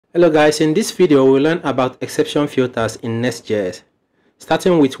Hello guys, in this video we'll learn about exception filters in NestJS.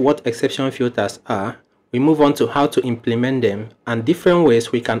 Starting with what exception filters are, we move on to how to implement them and different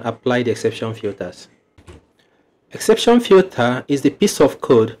ways we can apply the exception filters. Exception filter is the piece of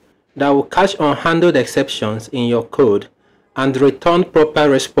code that will catch unhandled exceptions in your code and return proper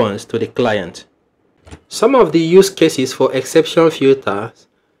response to the client. Some of the use cases for exception filters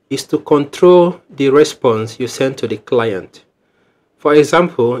is to control the response you send to the client. For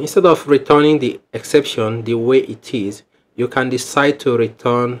example, instead of returning the exception the way it is, you can decide to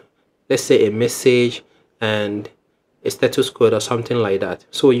return, let's say, a message and a status code or something like that.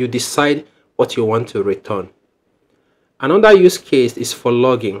 So you decide what you want to return. Another use case is for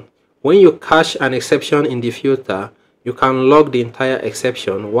logging. When you catch an exception in the filter, you can log the entire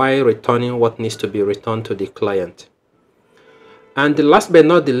exception while returning what needs to be returned to the client. And the last but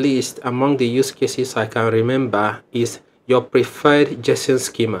not the least among the use cases I can remember is your preferred JSON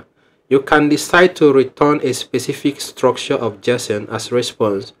schema. You can decide to return a specific structure of JSON as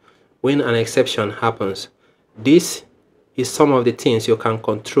response when an exception happens. This is some of the things you can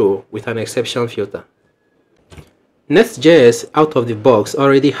control with an exception filter. NestJS out of the box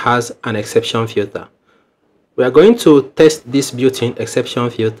already has an exception filter. We are going to test this built-in exception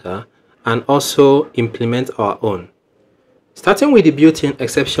filter and also implement our own. Starting with the built-in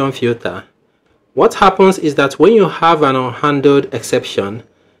exception filter, what happens is that when you have an unhandled exception,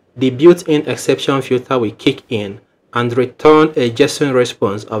 the built-in exception filter will kick in and return a JSON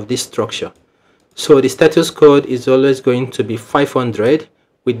response of this structure. So the status code is always going to be 500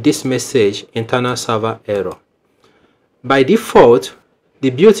 with this message internal server error. By default, the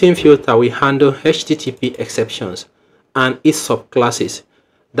built-in filter will handle HTTP exceptions and its subclasses.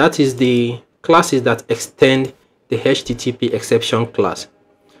 That is the classes that extend the HTTP exception class.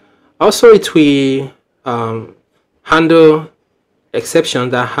 Also, it will handle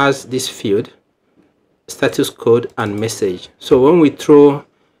exception that has this field, status code and message. So when we throw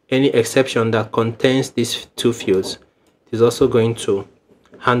any exception that contains these two fields, it is also going to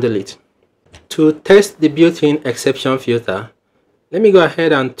handle it. To test the built-in exception filter, let me go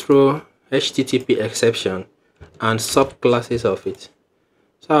ahead and throw HTTP exception and subclasses of it.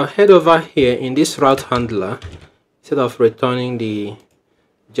 So I'll head over here in this route handler. Instead of returning the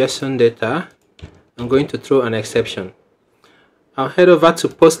JSON data, I'm going to throw an exception. I'll head over to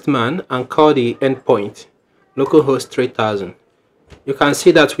Postman and call the endpoint localhost 3000. You can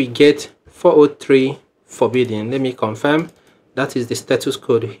see that we get 403 forbidden. Let me confirm. That is the status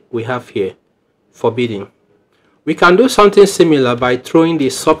code we have here, forbidden. We can do something similar by throwing the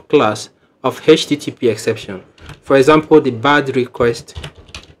subclass of HTTP exception. For example, the bad request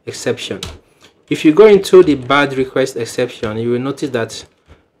exception. If you go into the bad request exception, you will notice that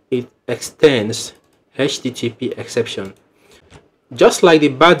it extends HTTP exception. Just like the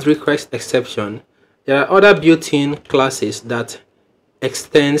bad request exception, there are other built-in classes that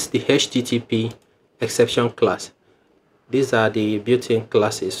extends the HTTP exception class. These are the built-in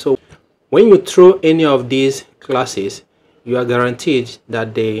classes. So when you throw any of these classes, you are guaranteed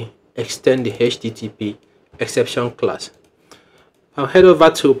that they extend the HTTP exception class. I'll head over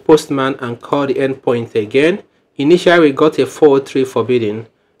to Postman and call the endpoint again. Initially we got a 403 forbidden.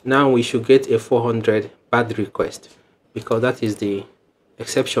 Now we should get a 400 bad request because that is the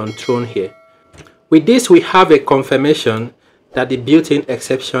exception thrown here. With this, we have a confirmation that the built-in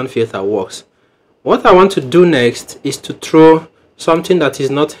exception filter works. What I want to do next is to throw something that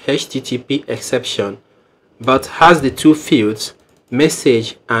is not HTTP exception but has the two fields,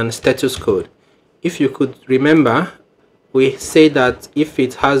 message and status code. If you could remember, we say that if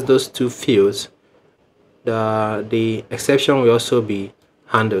it has those two fields, the exception will also be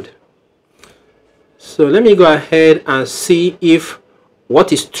handled. So let me go ahead and see if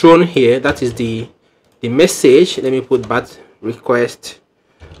what is thrown here, that is the message. Let me put bad request,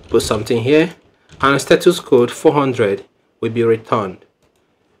 put something here, and status code 400 will be returned.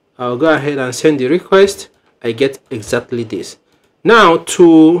 I'll go ahead and send the request. I get exactly this. Now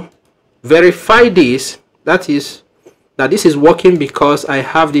to verify this, that this is working because I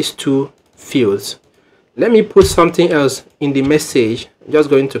have these two fields. Let me put something else in the message. I'm just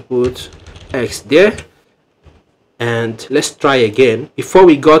going to put X there and let's try again. Before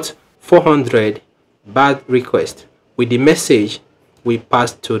we got 400 bad request, with the message we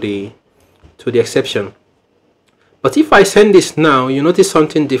passed to the exception. But if I send this now, you notice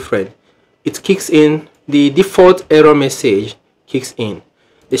something different. It kicks in, the default error message kicks in.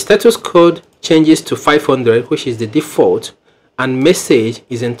 The status code changes to 500, which is the default, and message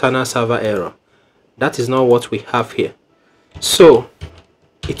is internal server error. That is not what we have here. So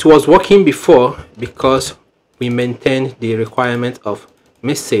it was working before because we maintained the requirement of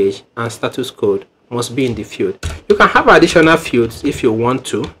message, and status code must be in the field. You can have additional fields if you want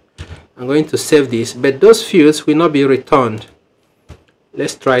to. I'm going to save this, but those fields will not be returned.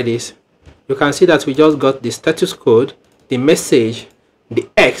 Let's try this. You can see that we just got the status code, the message, the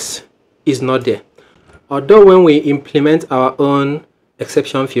X is not there. Although when we implement our own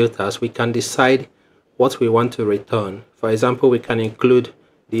exception filters, we can decide what we want to return. For example, we can include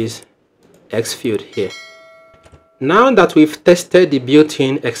this X field here. Now that we've tested the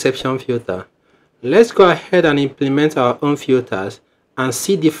built-in exception filter, let's go ahead and implement our own filters and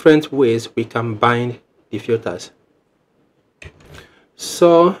see different ways we can bind the filters.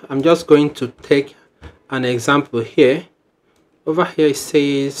 So I'm just going to take an example here. Over here it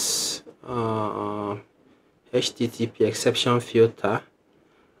says HttpException filter.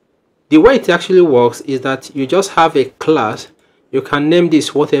 The way it actually works is that you just have a class. You can name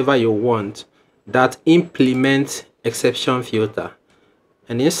this whatever you want that implements exception filter,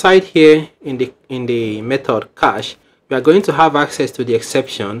 and inside here in the method cache, we are going to have access to the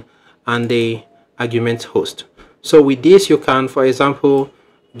exception and the argument host. So with this, you can, for example,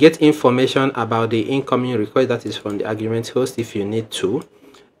 get information about the incoming request that is from the argument host if you need to.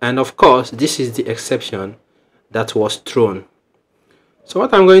 And of course, this is the exception that was thrown. So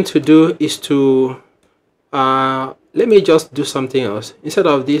what I'm going to do is to let me just do something else. Instead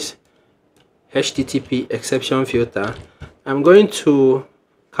of this HTTP exception filter, I'm going to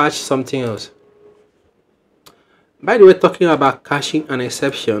cache something else. By the way, talking about caching an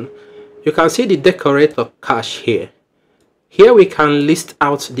exception, you can see the decorator cache here. Here we can list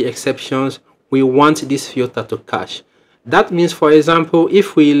out the exceptions we want this filter to cache. That means, for example,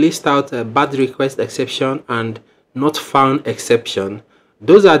 if we list out a bad request exception and not found exception,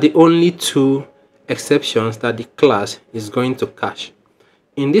 those are the only two exceptions that the class is going to cache.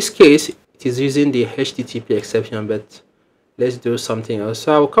 In this case, it is using the HTTP exception, but let's do something else.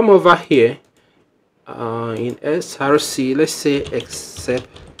 So I'll come over here in SRC, let's say exception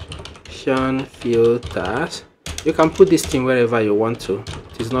filters. You can put this thing wherever you want to.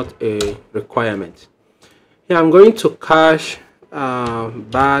 It is not a requirement. Here I'm going to cache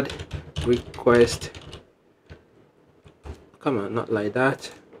bad request. Come on, not like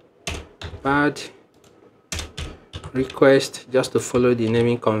that. Bad request, just to follow the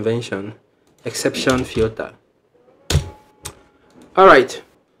naming convention, exception filter. All right,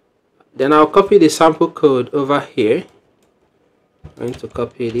 then I'll copy the sample code over here. I'm going to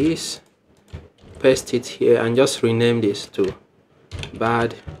copy this, paste it here, and just rename this to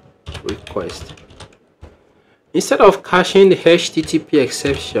bad request. Instead of caching the HTTP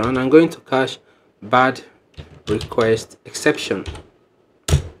exception, I'm going to cache bad request exception.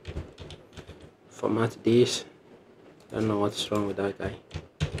 Format this. Don't know what's wrong with that guy.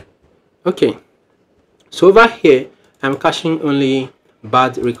 Okay, so over here I'm caching only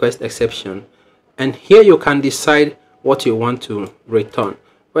bad request exception, and here you can decide what you want to return.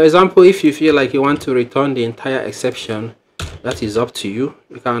 For example, if you feel like you want to return the entire exception, that is up to you.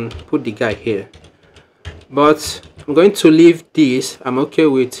 You can put the guy here, but I'm going to leave this. I'm okay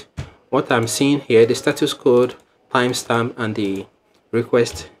with what I'm seeing here, the status code, timestamp, and the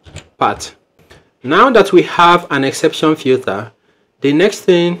request path. Now that we have an exception filter, the next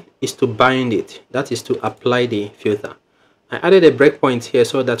thing is to bind it. That is to apply the filter. I added a breakpoint here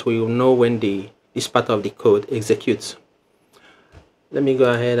so that we will know when this part of the code executes. Let me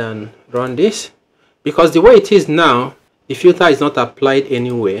go ahead and run this, because the way it is now, the filter is not applied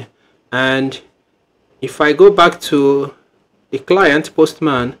anywhere. And if I go back to the client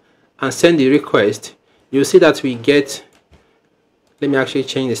Postman and send the request, you'll see that we get, let me actually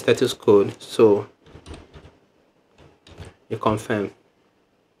change the status code so you confirm.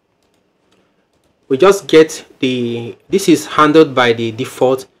 We just get this is handled by the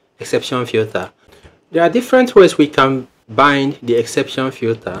default exception filter. There are different ways we can bind the exception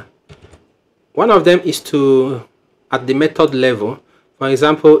filter. One of them is to, at the method level, for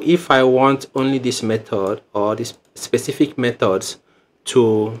example, if I want only this method or this specific methods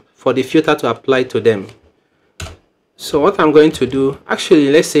for the filter to apply to them. So what I'm going to do,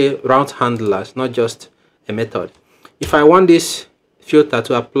 actually, let's say route handlers, not just a method. If I want this filter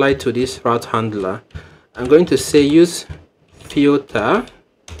to apply to this route handler, I'm going to say use filter,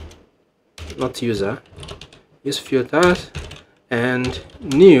 not user, use filters, and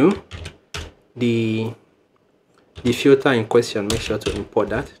new the filter in question. Make sure to import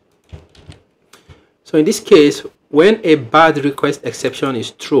that. So in this case, when a bad request exception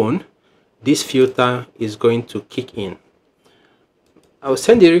is thrown, this filter is going to kick in. I'll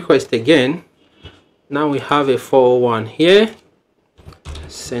send the request again. Now we have a 401 here.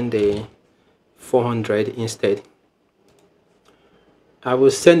 Send a 400 instead. I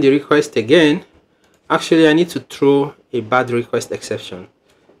will send the request again. Actually, I need to throw a bad request exception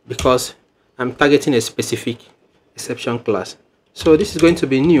because I'm targeting a specific exception class. So this is going to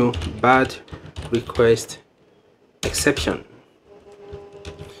be new bad request exception.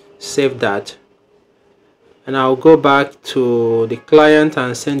 Save that, and I'll go back to the client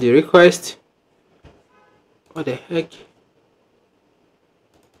and send the request. What the heck?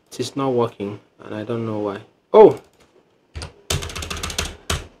 It is not working and I don't know why. Oh,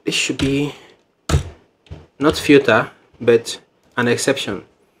 this should be not filter but an exception.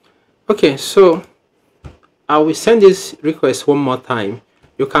 Okay, so I will send this request one more time.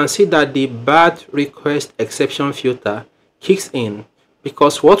 You can see that the bad request exception filter kicks in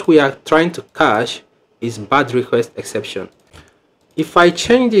because what we are trying to cache is bad request exception. If I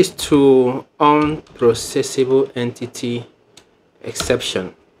change this to unprocessable entity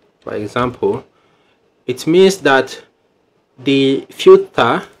exception, for example, it means that the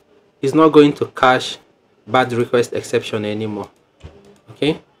filter is not going to cache bad request exception anymore.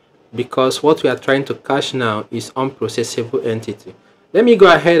 Okay, because what we are trying to cache now is unprocessable entity. Let me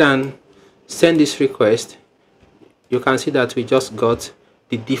go ahead and send this request. You can see that we just got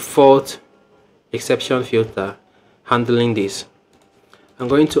the default exception filter handling this. I'm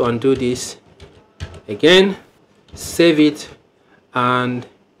going to undo this again, save it, and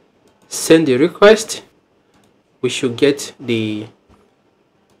send the request. We should get the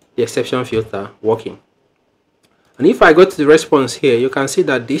exception filter working. And if I go to the response here, you can see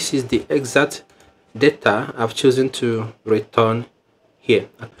that this is the exact data I've chosen to return here.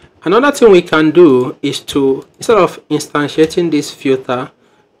 Another thing we can do is to, instead of instantiating this filter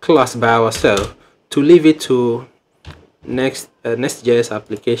class by ourselves, to leave it to NestJS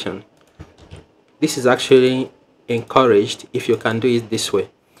application. This is actually encouraged if you can do it this way.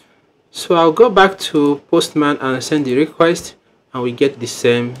 So I'll go back to Postman and send the request, and we get the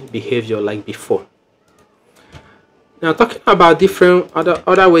same behavior like before. Now, talking about different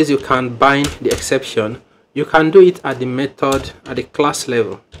other ways you can bind the exception, you can do it at the method, at the class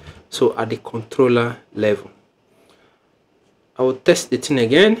level, so at the controller level. I will test the thing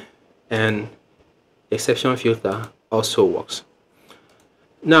again, and the exception filter also works.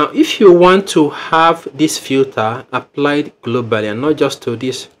 Now, if you want to have this filter applied globally and not just to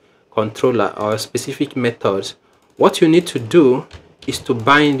this controller or specific methods, what you need to do is to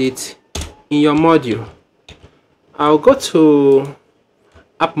bind it in your module. I'll go to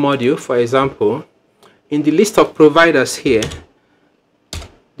app module, for example. In the list of providers here,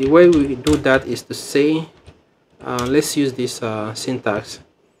 the way we do that is to say, let's use this syntax: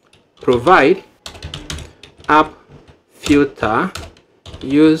 provide app filter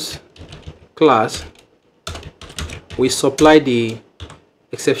use class. We supply the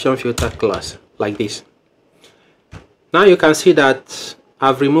exception filter class like this. Now you can see that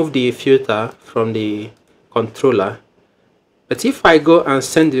I've removed the filter from the controller, but if I go and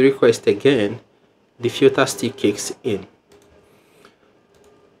send the request again, the filter still kicks in.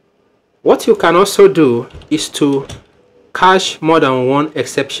 What you can also do is to cache more than one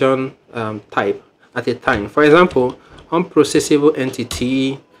exception type at a time. For example, unprocessable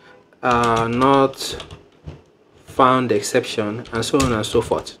entity, not found exception, and so on and so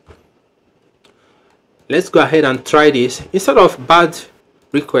forth. Let's go ahead and try this. Instead of bad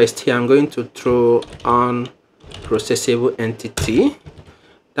request here, I'm going to throw unprocessable entity.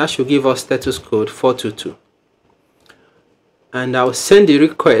 That should give us status code 422. And I'll send the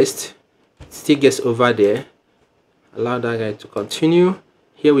request. It still gets over there. Allow that guy to continue.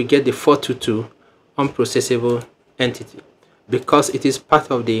 Here we get the 422 unprocessable entity because it is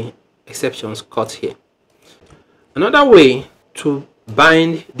part of the exceptions caught here. Another way to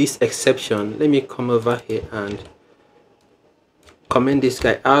bind this exception, let me come over here and comment this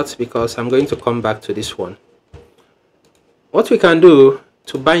guy out because I'm going to come back to this one. What we can do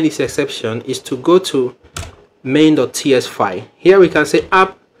to bind this exception is to go to main.ts file. Here we can say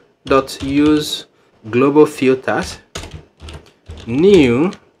app.use global filters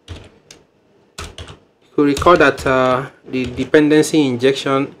new. You could recall that the dependency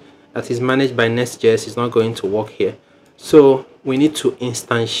injection that is managed by NestJS is not going to work here, so we need to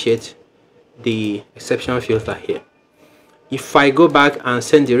instantiate the exception filter here. If I go back and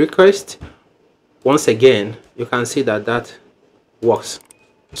send the request once again, you can see that that works.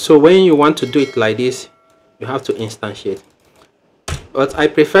 So when you want to do it like this, you have to instantiate, but I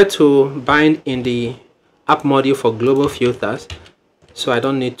prefer to bind in the app module for global filters, so I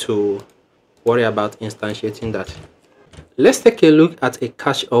don't need to worry about instantiating that. Let's take a look at a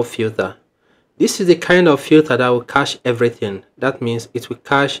cache all filter. This is the kind of filter that will cache everything. That means it will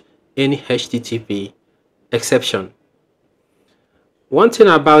cache any HTTP exception. One thing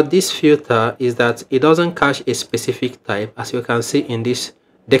about this filter is that it doesn't cache a specific type, as you can see in this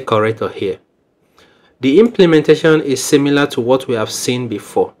decorator here. The implementation is similar to what we have seen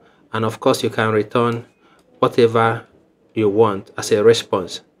before, and of course you can return whatever you want as a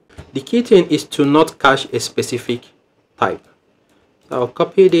response. The key thing is to not cache a specific type. So I'll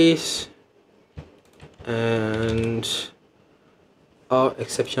copy this and all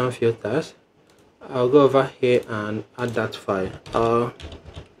exception filters. I'll go over here and add that file, all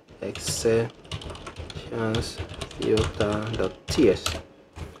exceptions filter.ts.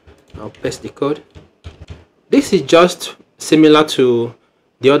 I'll paste the code. This is just similar to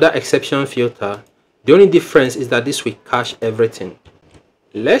the other exception filter. The only difference is that this will cache everything.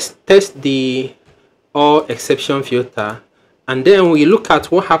 Let's test the all exception filter, and then we look at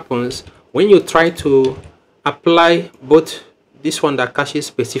what happens when you try to apply both this one that caches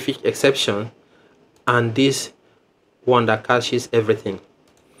specific exception and this one that caches everything.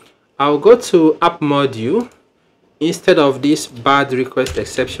 I'll go to app module. Instead of this bad request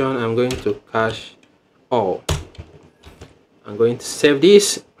exception, I'm going to cache all. I'm going to save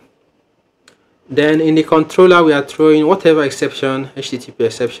this. Then in the controller we are throwing whatever exception, HTTP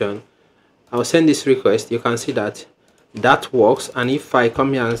exception. I'll send this request. You can see that that works, and if I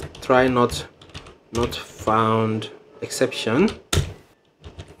come here and try not found exception,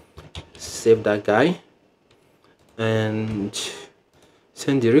 save that guy and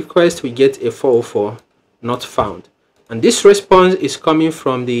send the request, we get a 404 not found, and this response is coming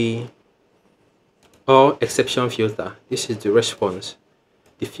from the all exception filter. This is the response,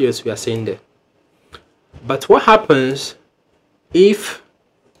 the fields we are seeing there. But what happens if,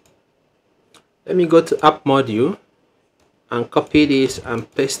 let me go to app module and copy this and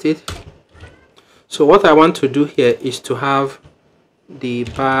paste it. So what I want to do here is to have the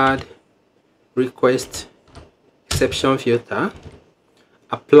bad request exception filter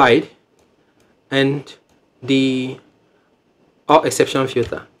applied and the all exception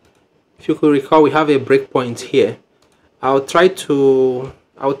filter. If you could recall, we have a breakpoint here. I'll throw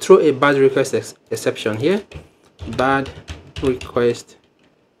a bad request exception here, bad request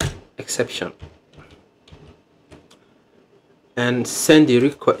exception, and send the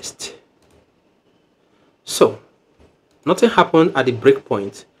request. So nothing happened at the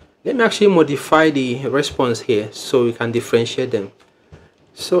breakpoint. Let me actually modify the response here so we can differentiate them.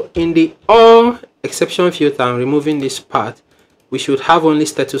 So in the all exception filter, I'm removing this part. We should have only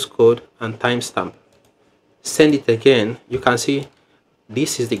status code and timestamp. Send it again. You can see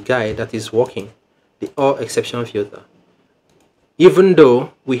this is the guy that is working, the all exception filter, even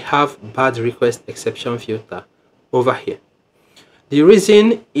though we have bad request exception filter over here. The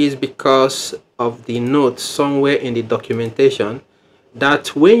reason is because of the note somewhere in the documentation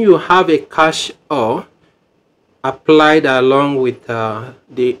that when you have a cache all applied along with the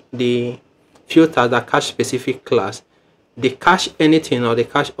filter that cache specific class, the cache anything or the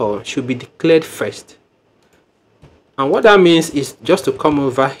cache all should be declared first. And what that means is just to come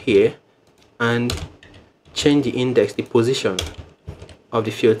over here and change the index, the position of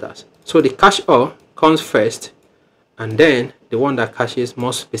the filters. So the cache all comes first, and then the one that caches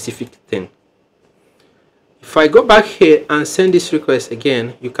more specific thing. If I go back here and send this request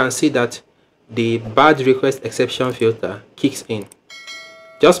again, you can see that the bad request exception filter kicks in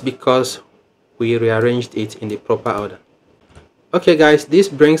just because we rearranged it in the proper order. Okay guys, this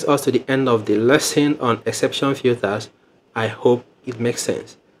brings us to the end of the lesson on exception filters. I hope it makes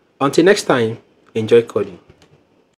sense. Until next time, enjoy coding.